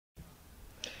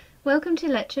Welcome to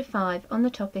Lecture 5 on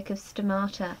the topic of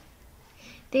stomata.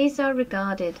 These are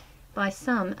regarded by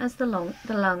some as the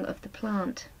lung of the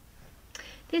plant.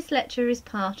 This lecture is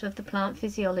part of the plant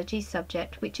physiology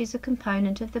subject, which is a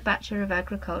component of the Bachelor of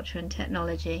Agriculture and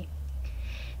Technology.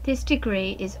 This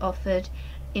degree is offered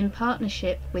in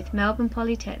partnership with Melbourne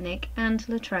Polytechnic and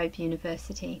La Trobe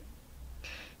University.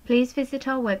 Please visit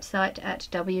our website at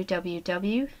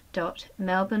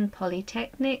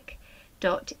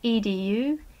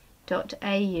www.melbournepolytechnic.edu.au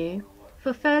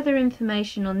for further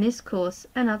information on this course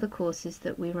and other courses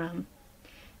that we run.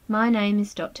 My name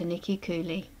is Dr. Nikki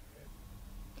Cooley.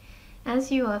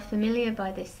 As you are familiar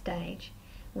by this stage,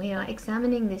 we are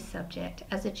examining this subject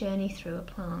as a journey through a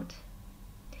plant.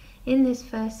 In this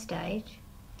first stage,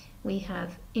 we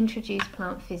have introduced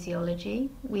plant physiology,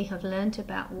 we have learnt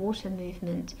about water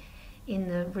movement in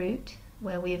the root,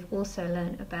 where we have also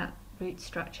learnt about root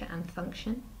structure and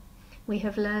function. We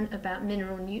have learnt about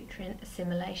mineral nutrient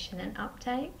assimilation and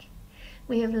uptake.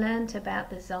 We have learnt about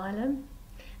the xylem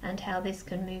and how this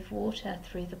can move water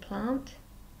through the plant.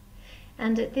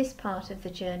 And at this part of the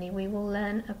journey we will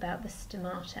learn about the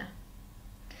stomata.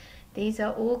 These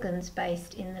are organs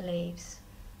based in the leaves.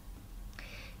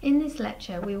 In this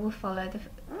lecture we will follow the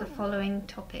following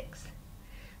topics: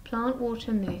 plant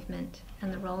water movement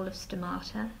and the role of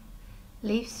stomata,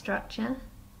 leaf structure.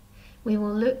 We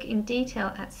will look in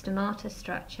detail at stomata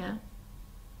structure.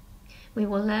 We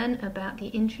will learn about the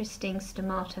interesting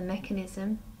stomata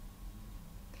mechanism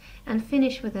and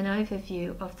finish with an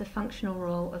overview of the functional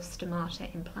role of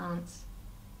stomata in plants.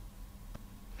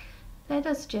 Let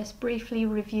us just briefly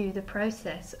review the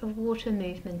process of water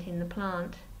movement in the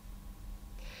plant.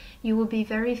 You will be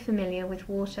very familiar with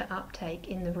water uptake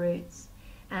in the roots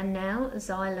and now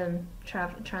xylem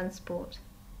transport.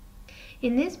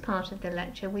 In this part of the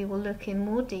lecture we will look in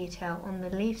more detail on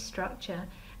the leaf structure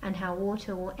and how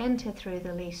water will enter through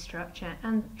the leaf structure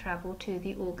and travel to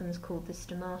the organs called the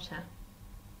stomata.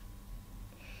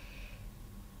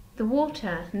 The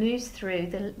water moves through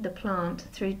the plant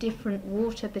through different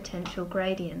water potential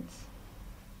gradients.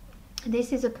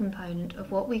 This is a component of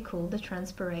what we call the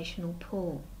transpirational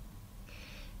pool.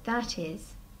 That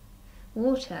is,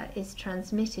 water is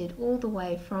transmitted all the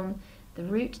way from the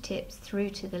root tips through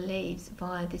to the leaves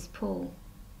via this pool.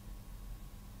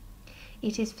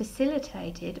 It is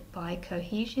facilitated by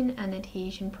cohesion and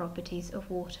adhesion properties of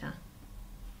water.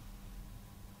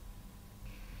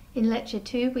 In Lecture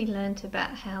 2 we learnt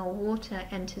about how water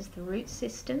enters the root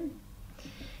system,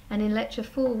 and in Lecture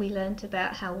 4 we learnt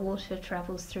about how water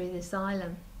travels through the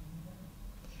xylem.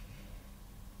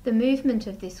 The movement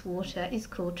of this water is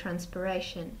called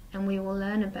transpiration, and we will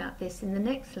learn about this in the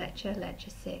next lecture,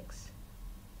 Lecture 6.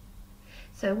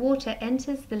 So water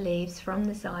enters the leaves from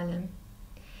the xylem,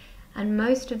 and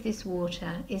most of this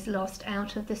water is lost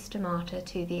out of the stomata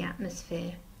to the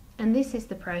atmosphere. And this is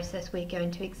the process we're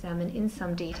going to examine in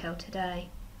some detail today.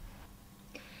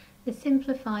 The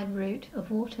simplified route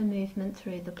of water movement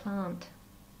through the plant.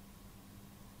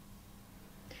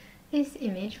 This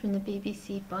image from the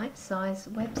BBC Bite-Size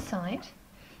website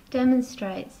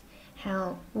demonstrates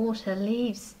how water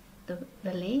leaves the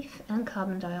leaf and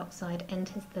carbon dioxide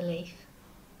enters the leaf.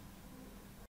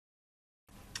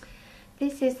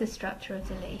 This is the structure of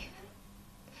the leaf.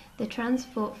 The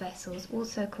transport vessels,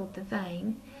 also called the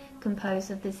vein, compose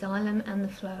of the xylem and the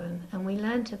phloem, and we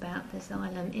learnt about the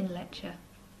xylem in Lecture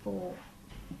 4.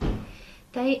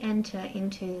 They enter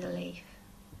into the leaf.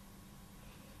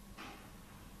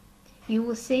 You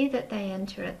will see that they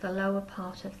enter at the lower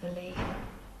part of the leaf.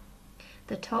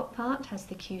 The top part has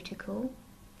the cuticle.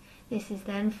 This is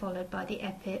then followed by the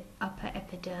upper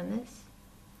epidermis.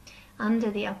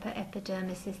 Under the upper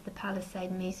epidermis is the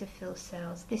palisade mesophyll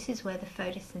cells. This is where the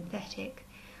photosynthetic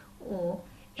or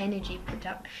energy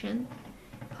production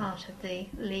part of the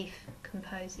leaf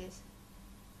composes.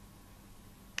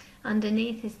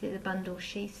 Underneath is the bundle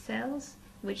sheath cells,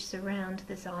 which surround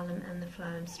the xylem and the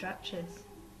phloem structures.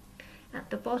 At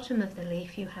the bottom of the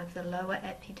leaf you have the lower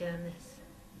epidermis.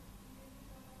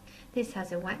 This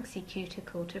has a waxy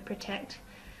cuticle to protect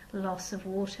loss of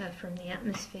water from the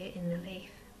atmosphere in the leaf.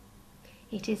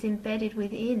 It is embedded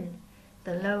within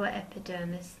the lower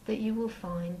epidermis that you will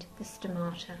find the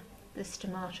stomata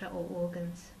or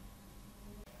organs.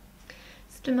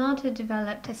 Stomata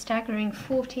developed a staggering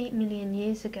 40 million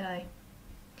years ago.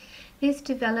 This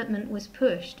development was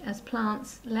pushed as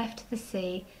plants left the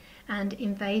sea and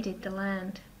invaded the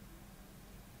land.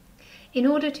 In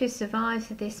order to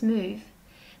survive this move,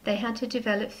 they had to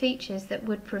develop features that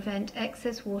would prevent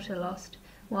excess water loss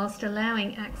whilst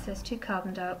allowing access to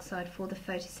carbon dioxide for the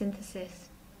photosynthesis.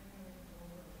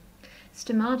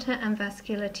 Stomata and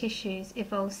vascular tissues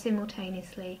evolve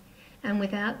simultaneously, and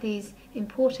without these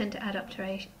important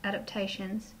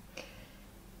adaptations,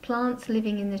 plants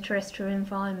living in the terrestrial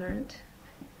environment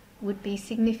would be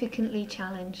significantly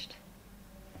challenged.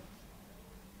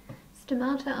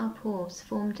 Stomata are pores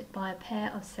formed by a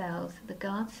pair of cells, the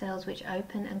guard cells, which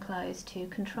open and close to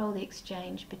control the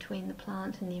exchange between the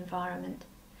plant and the environment.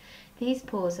 These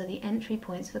pores are the entry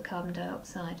points for carbon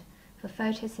dioxide, for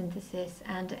photosynthesis,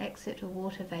 and exit of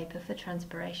water vapour for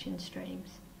transpiration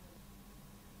streams.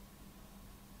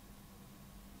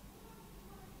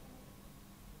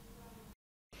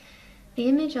 The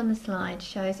image on the slide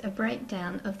shows a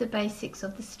breakdown of the basics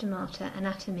of the stomata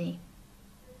anatomy.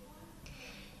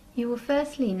 You will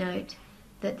firstly note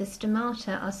that the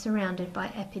stomata are surrounded by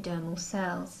epidermal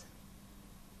cells.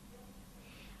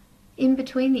 In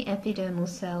between the epidermal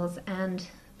cells and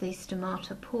the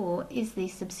stomata pore is the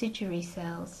subsidiary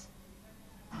cells.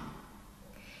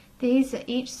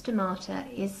 Each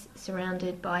stomata is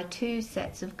surrounded by two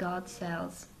sets of guard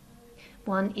cells,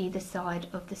 one either side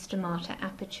of the stomata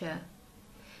aperture.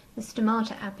 The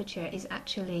stomata aperture is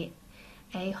actually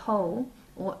a hole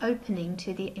or opening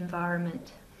to the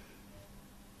environment.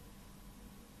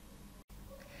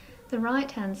 The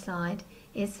right-hand side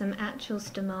is some actual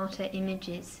stomata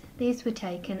images. These were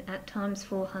taken at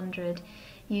 ×400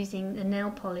 using the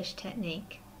nail polish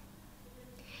technique.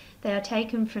 They are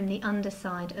taken from the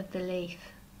underside of the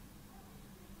leaf.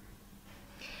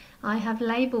 I have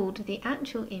labelled the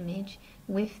actual image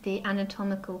with the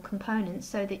anatomical components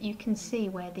so that you can see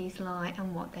where these lie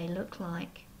and what they look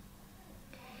like.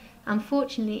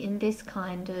 Unfortunately, in this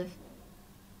kind of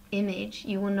image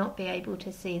you will not be able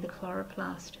to see the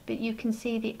chloroplast, but you can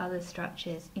see the other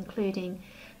structures, including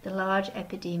the large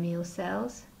epithelial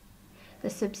cells. The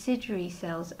subsidiary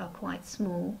cells are quite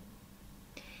small.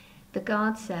 The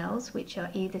guard cells, which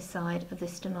are either side of the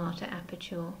stomata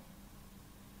aperture.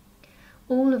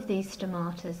 All of these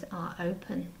stomatas are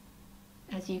open,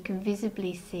 as you can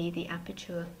visibly see the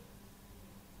aperture.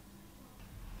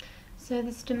 So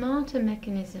the stomata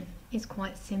mechanism is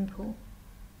quite simple.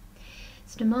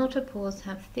 Stomata pores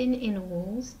have thin inner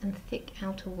walls and thick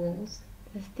outer walls.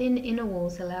 The thin inner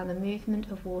walls allow the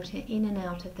movement of water in and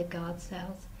out of the guard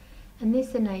cells, and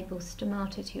this enables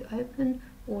stomata to open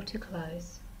or to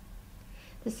close.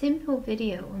 The simple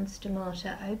video on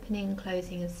stomata opening and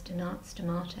closing of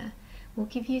stomata will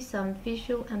give you some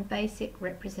visual and basic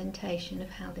representation of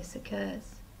how this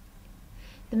occurs.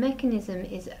 The mechanism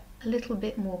is a little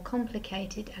bit more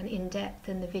complicated and in-depth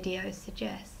than the video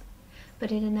suggests,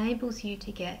 but it enables you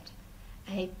to get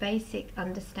a basic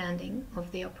understanding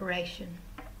of the operation.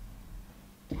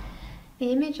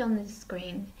 The image on the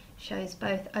screen shows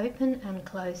both open and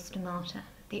closed stomata.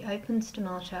 The open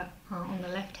stomata are on the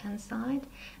left-hand side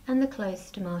and the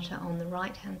closed stomata on the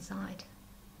right-hand side.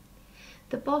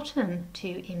 The bottom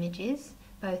two images,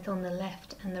 both on the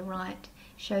left and the right,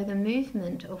 show the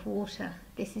movement of water.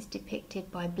 This is depicted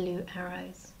by blue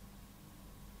arrows.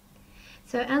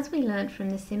 So as we learnt from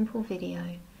the simple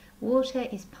video, water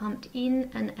is pumped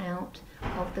in and out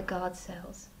of the guard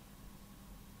cells.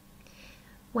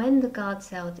 When the guard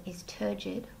cell is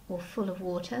turgid or full of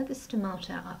water, the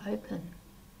stomata are open.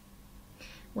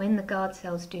 When the guard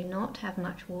cells do not have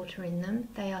much water in them,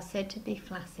 they are said to be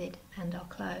flaccid and are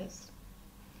closed.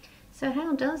 So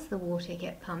how does the water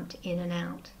get pumped in and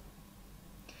out?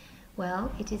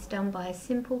 Well, it is done by a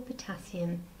simple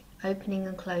potassium opening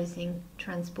and closing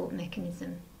transport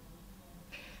mechanism.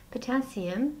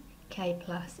 Potassium, K+,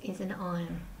 is an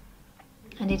ion,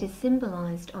 and it is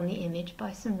symbolized on the image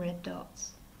by some red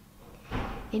dots.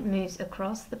 It moves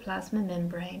across the plasma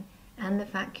membrane and the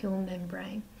vacuole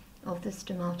membrane of the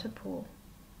stomata pore.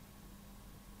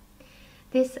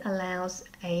 This allows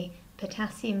a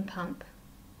potassium pump.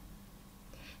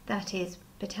 That is,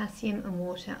 potassium and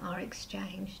water are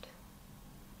exchanged.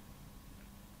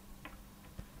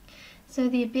 So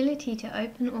the ability to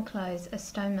open or close a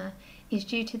stoma is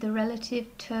due to the relative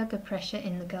turgor pressure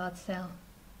in the guard cell.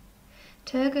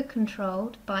 Turgor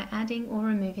controlled by adding or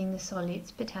removing the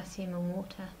solutes potassium and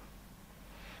water.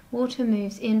 Water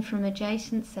moves in from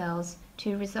adjacent cells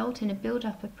to result in a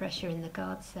build-up of pressure in the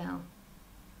guard cell.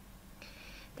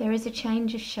 There is a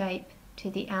change of shape to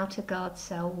the outer guard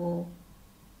cell wall.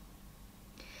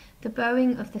 The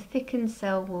bowing of the thickened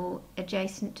cell wall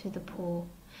adjacent to the pore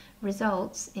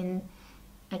results in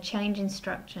a change in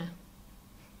structure.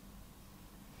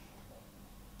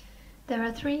 There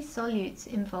are three solutes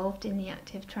involved in the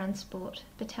active transport: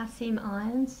 potassium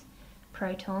ions,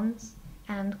 protons,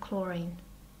 and chlorine.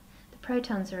 The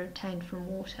protons are obtained from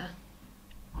water.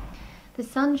 The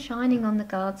sun shining on the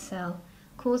guard cell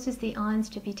causes the ions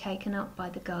to be taken up by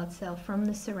the guard cell from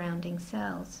the surrounding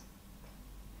cells.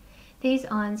 These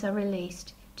ions are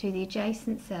released to the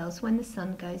adjacent cells when the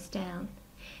sun goes down.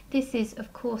 This is,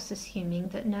 of course, assuming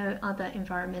that no other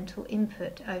environmental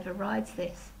input overrides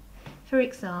this. For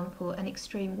example, an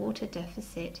extreme water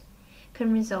deficit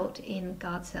can result in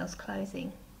guard cells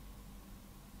closing.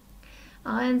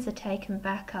 Ions are taken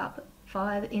back up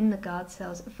in the guard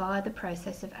cells via the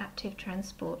process of active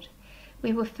transport.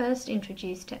 We were first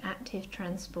introduced to active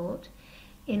transport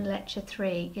in Lecture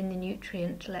 3 in the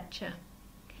nutrient lecture,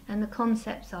 and the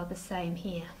concepts are the same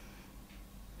here.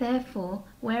 Therefore,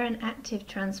 where an active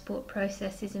transport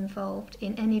process is involved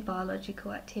in any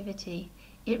biological activity,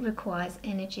 it requires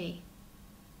energy.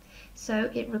 So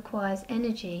it requires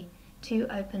energy to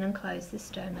open and close the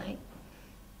stomate.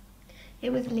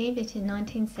 It was Leavitt in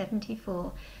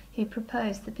 1974 who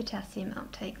proposed the potassium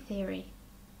uptake theory.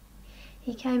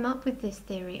 He came up with this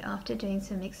theory after doing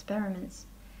some experiments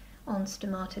on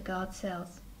stomata guard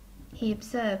cells. He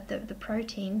observed that the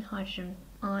protein hydrogen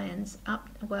ions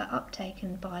were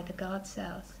uptaken by the guard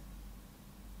cells.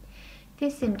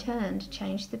 This in turn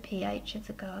changed the pH of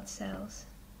the guard cells.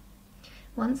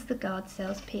 Once the guard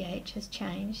cell's pH has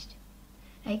changed,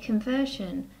 a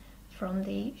conversion from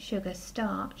the sugar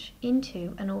starch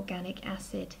into an organic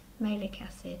acid, malic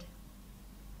acid.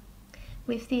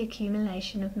 With the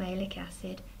accumulation of malic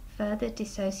acid, further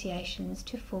dissociations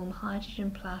to form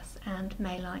hydrogen plus and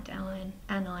malite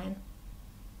anion.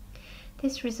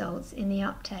 This results in the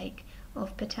uptake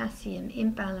of potassium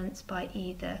imbalanced by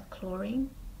either chlorine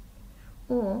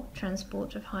or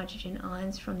transport of hydrogen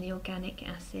ions from the organic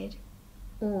acid,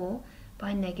 or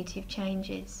by negative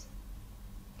changes.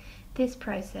 This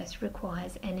process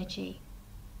requires energy.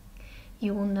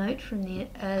 You will note from the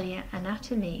earlier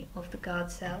anatomy of the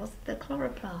guard cells that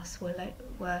chloroplasts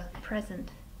were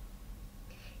present.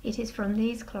 It is from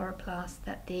these chloroplasts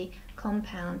that the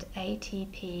compound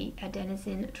ATP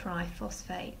adenosine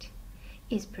triphosphate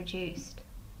is produced.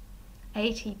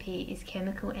 ATP is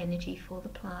chemical energy for the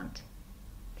plant,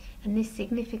 and this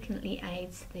significantly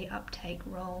aids the uptake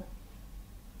role.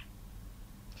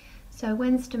 So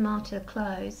when stomata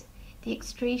close, the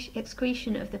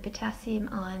excretion of the potassium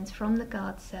ions from the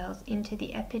guard cells into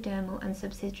the epidermal and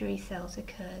subsidiary cells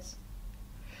occurs.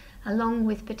 Along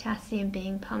with potassium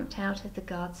being pumped out of the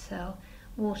guard cell,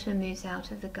 water moves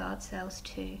out of the guard cells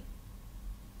too.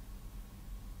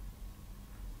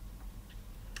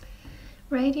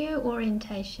 Radio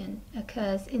orientation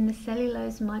occurs in the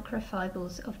cellulose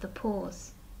microfibrils of the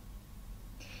pores.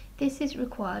 This is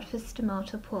required for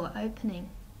stomata pore opening.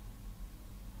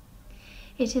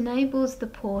 It enables the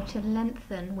pore to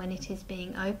lengthen when it is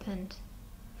being opened,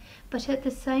 but at the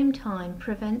same time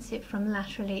prevents it from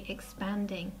laterally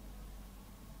expanding.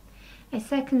 A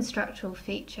second structural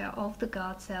feature of the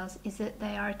guard cells is that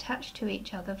they are attached to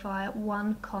each other via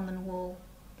one common wall.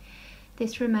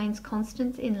 This remains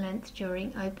constant in length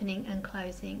during opening and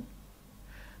closing.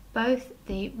 Both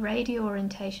the radial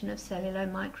orientation of cellular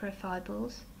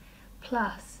microfibrils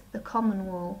plus the common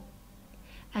wall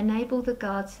enable the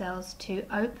guard cells to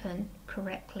open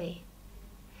correctly.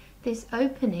 This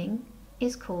opening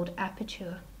is called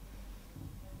aperture.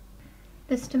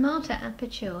 The stomata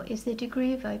aperture is the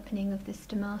degree of opening of the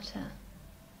stomata.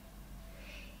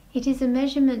 It is a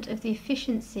measurement of the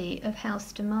efficiency of how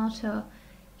stomata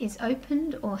is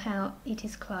opened or how it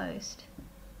is closed.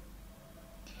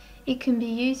 It can be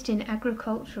used in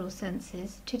agricultural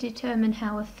senses to determine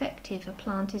how effective a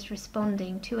plant is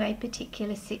responding to a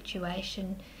particular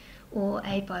situation or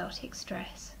abiotic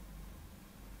stress.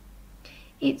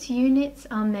 Its units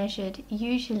are measured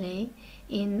usually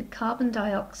in carbon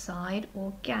dioxide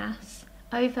or gas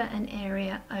over an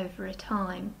area over a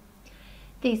time.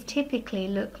 These typically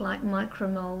look like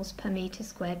micromoles per meter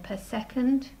squared per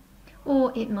second,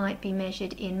 or it might be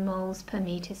measured in moles per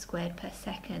meter squared per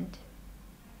second.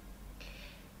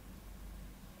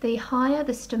 The higher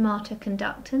the stomata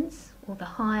conductance, or the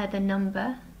higher the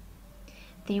number,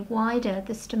 the wider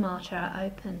the stomata are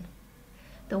open.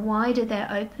 The wider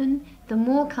they're open, the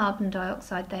more carbon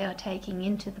dioxide they are taking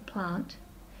into the plant,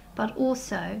 but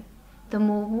also the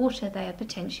more water they are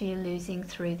potentially losing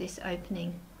through this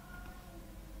opening.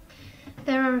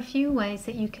 There are a few ways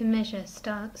that you can measure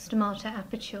stomata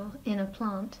aperture in a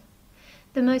plant.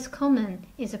 The most common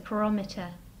is a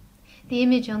porometer. The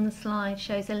image on the slide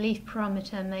shows a leaf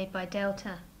porometer made by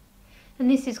Delta, and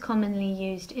this is commonly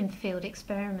used in field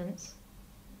experiments.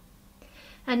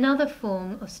 Another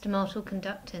form of stomatal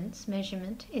conductance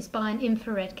measurement is by an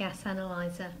infrared gas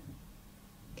analyzer.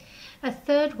 A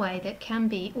third way that can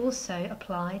be also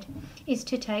applied is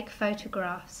to take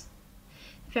photographs.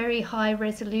 very high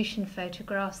resolution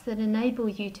photographs that enable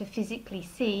you to physically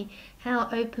see how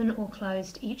open or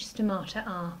closed each stomata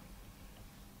are.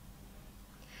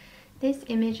 This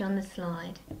image on the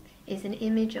slide is an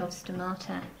image of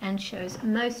stomata and shows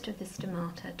most of the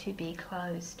stomata to be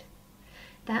closed.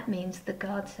 That means the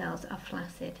guard cells are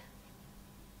flaccid.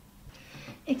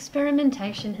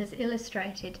 Experimentation has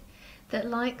illustrated that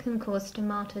light can cause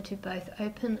stomata to both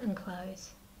open and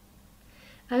close.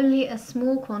 Only a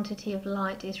small quantity of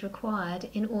light is required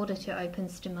in order to open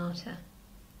stomata.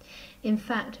 In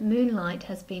fact, moonlight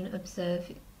has been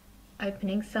observed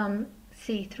opening some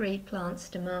C3 plant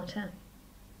stomata.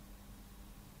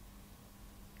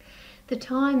 The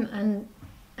time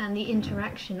and the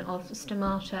interaction of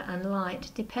stomata and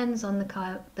light depends on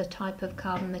the type of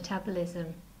carbon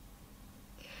metabolism.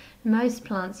 Most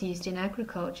plants used in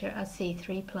agriculture are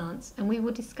C3 plants, and we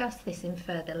will discuss this in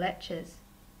further lectures.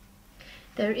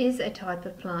 There is a type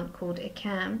of plant called a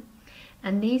cam,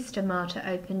 and these stomata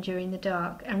open during the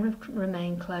dark and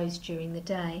remain closed during the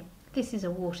day. This is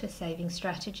a water-saving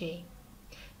strategy.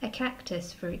 A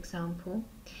cactus, for example,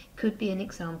 could be an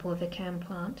example of a cam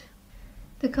plant.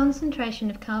 The concentration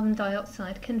of carbon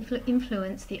dioxide can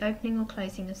influence the opening or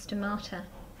closing of stomata.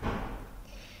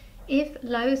 If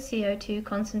low CO2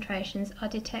 concentrations are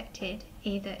detected,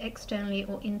 either externally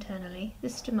or internally, the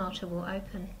stomata will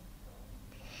open.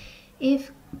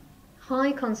 If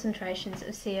high concentrations of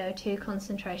CO2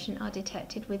 concentration are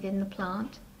detected within the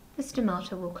plant, the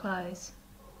stomata will close.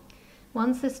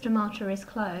 Once the stomata is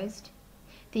closed,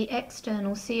 the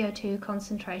external CO2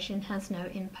 concentration has no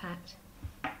impact.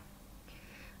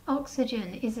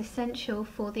 Oxygen is essential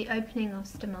for the opening of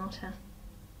stomata.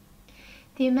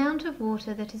 The amount of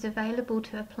water that is available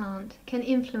to a plant can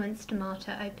influence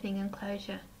stomata opening and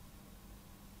closure.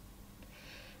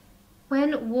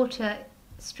 When water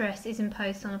stress is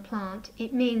imposed on a plant,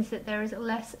 it means that there is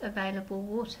less available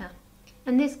water,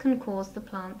 and this can cause the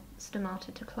plant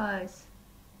stomata to close.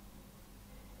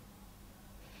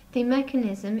 The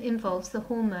mechanism involves the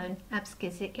hormone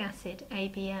abscisic acid,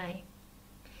 ABA.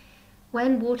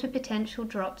 When water potential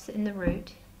drops in the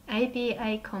root,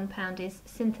 ABA compound is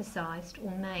synthesized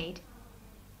or made.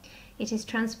 It is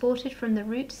transported from the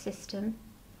root system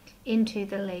into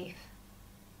the leaf.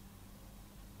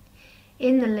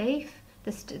 In the leaf,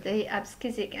 the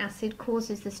abscisic acid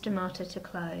causes the stomata to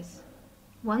close.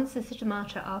 Once the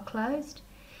stomata are closed,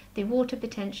 the water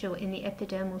potential in the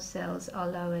epidermal cells are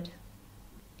lowered.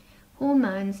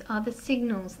 Hormones are the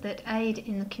signals that aid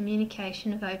in the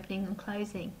communication of opening and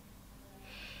closing.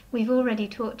 We've already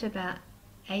talked about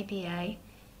ABA,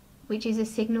 which is a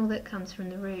signal that comes from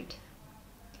the root.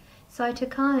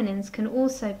 Cytokinins can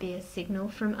also be a signal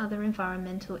from other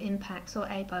environmental impacts or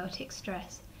abiotic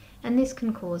stress, and this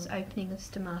can cause opening of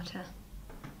stomata.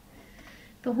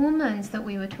 The hormones that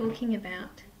we were talking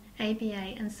about,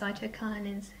 ABA and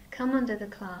cytokinins, come under the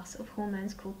class of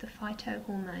hormones called the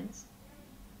phytohormones.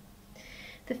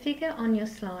 The figure on your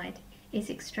slide is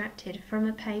extracted from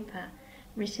a paper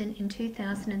written in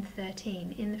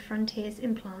 2013 in the Frontiers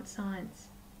in Plant Science.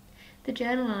 The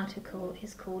journal article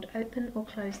is called Open or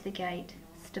Close the Gate,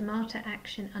 Stomata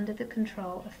Action Under the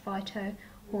Control of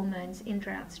Phytohormones in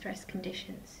Drought Stress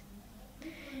Conditions.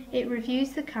 It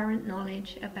reviews the current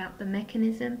knowledge about the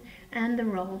mechanism and the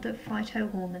role that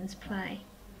phytohormones play.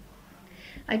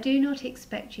 I do not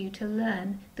expect you to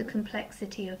learn the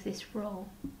complexity of this role.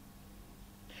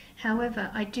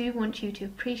 However, I do want you to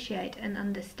appreciate and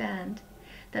understand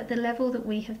that the level that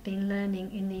we have been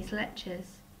learning in these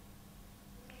lectures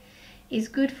is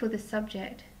good for the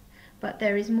subject, but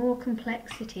there is more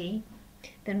complexity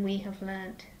than we have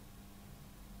learnt.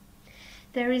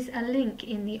 There is a link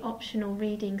in the optional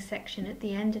reading section at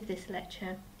the end of this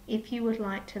lecture if you would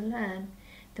like to learn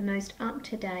the most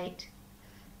up-to-date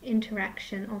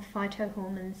interaction of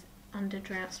phytohormones under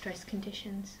drought stress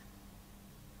conditions.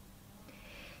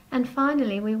 And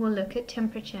finally, we will look at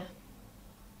temperature.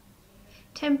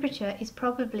 Temperature is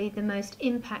probably the most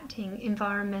impacting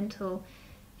environmental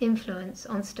influence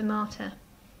on stomata.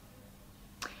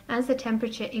 As the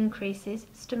temperature increases,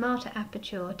 stomata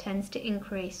aperture tends to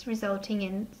increase, resulting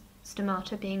in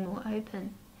stomata being more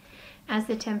open. As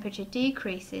the temperature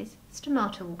decreases,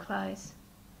 stomata will close.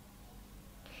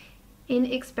 In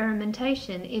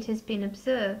experimentation, it has been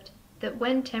observed that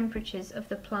when temperatures of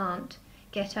the plant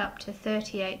get up to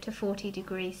 38 to 40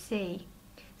 degrees C,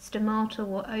 stomata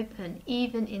will open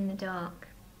even in the dark.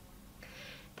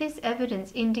 This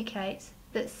evidence indicates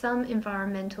that some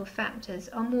environmental factors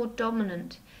are more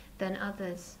dominant than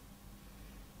others.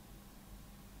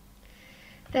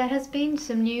 There has been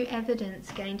some new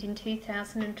evidence gained in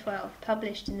 2012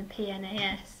 published in the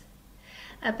PNAS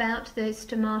about the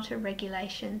stomata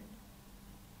regulation.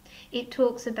 It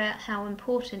talks about how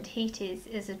important heat is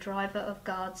as a driver of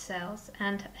guard cells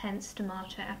and hence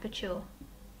stomata aperture.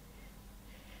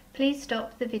 Please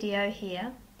stop the video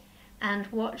here and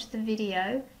watch the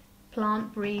video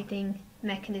Plant Breathing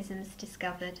Mechanisms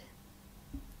Discovered.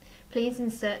 Please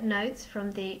insert notes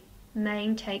from the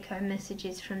main take-home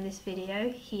messages from this video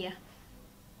here.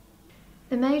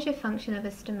 The major function of a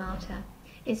stomata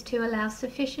is to allow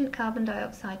sufficient carbon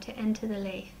dioxide to enter the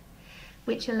leaf,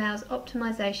 which allows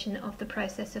optimization of the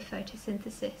process of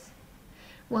photosynthesis.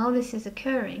 While this is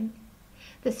occurring,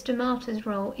 the stomata's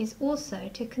role is also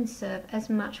to conserve as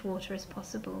much water as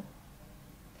possible.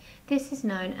 This is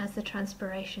known as the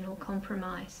transpirational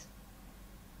compromise.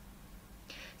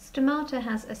 Stomata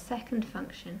has a second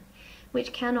function,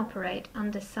 which can operate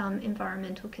under some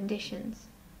environmental conditions.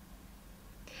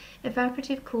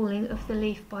 Evaporative cooling of the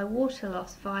leaf by water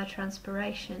loss via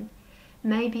transpiration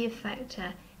may be a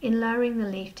factor in lowering the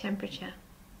leaf temperature.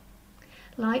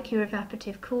 Like your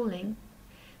evaporative cooling,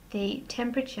 the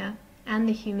temperature and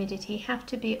the humidity have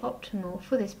to be optimal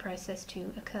for this process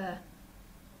to occur.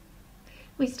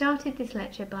 We started this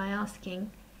lecture by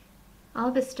asking,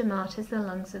 are the stomatas the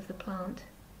lungs of the plant?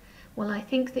 Well, I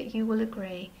think that you will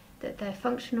agree that their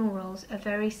functional roles are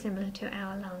very similar to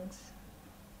our lungs.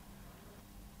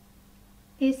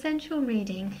 The essential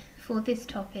reading for this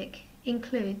topic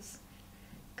includes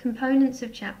components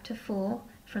of Chapter 4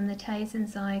 from the Tays and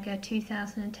Zeiger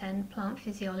 2010 Plant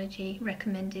Physiology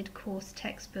Recommended Course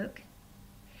textbook.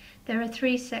 There are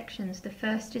 3 sections. The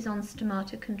first is on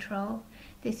stomata control.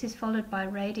 This is followed by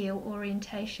radial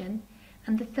orientation,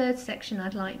 and the third section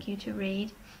I'd like you to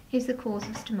read is the cause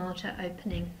of stomata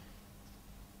opening.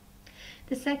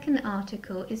 The second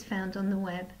article is found on the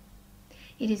web.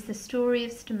 It is the story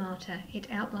of stomata.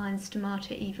 It outlines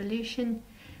stomata evolution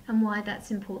and why that's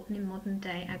important in modern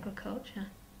day agriculture.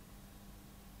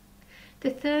 The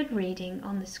third reading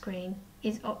on the screen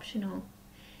is optional,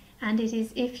 and it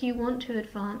is if you want to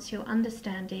advance your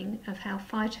understanding of how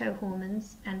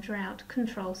phytohormones and drought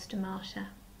control stomata.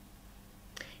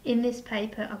 In this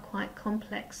paper are quite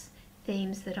complex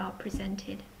themes that are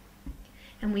presented,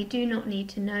 and we do not need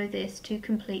to know this to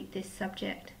complete this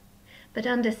subject, but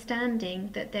understanding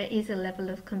that there is a level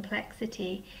of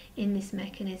complexity in this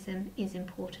mechanism is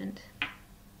important.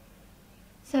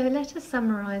 So let us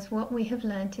summarize what we have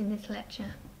learnt in this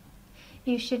lecture.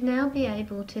 You should now be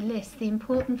able to list the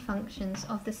important functions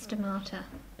of the stomata,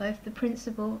 both the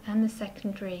principal and the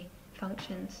secondary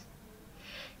functions.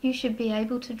 You should be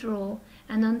able to draw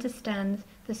and understand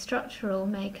the structural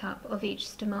makeup of each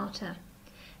stomata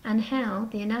and how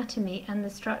the anatomy and the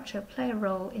structure play a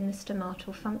role in the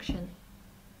stomatal function.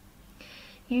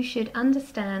 You should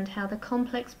understand how the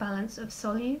complex balance of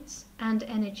solutes and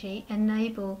energy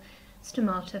enable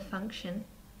stomata function.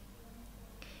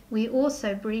 We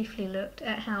also briefly looked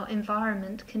at how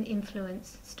environment can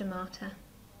influence stomata.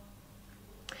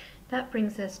 That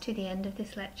brings us to the end of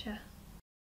this lecture.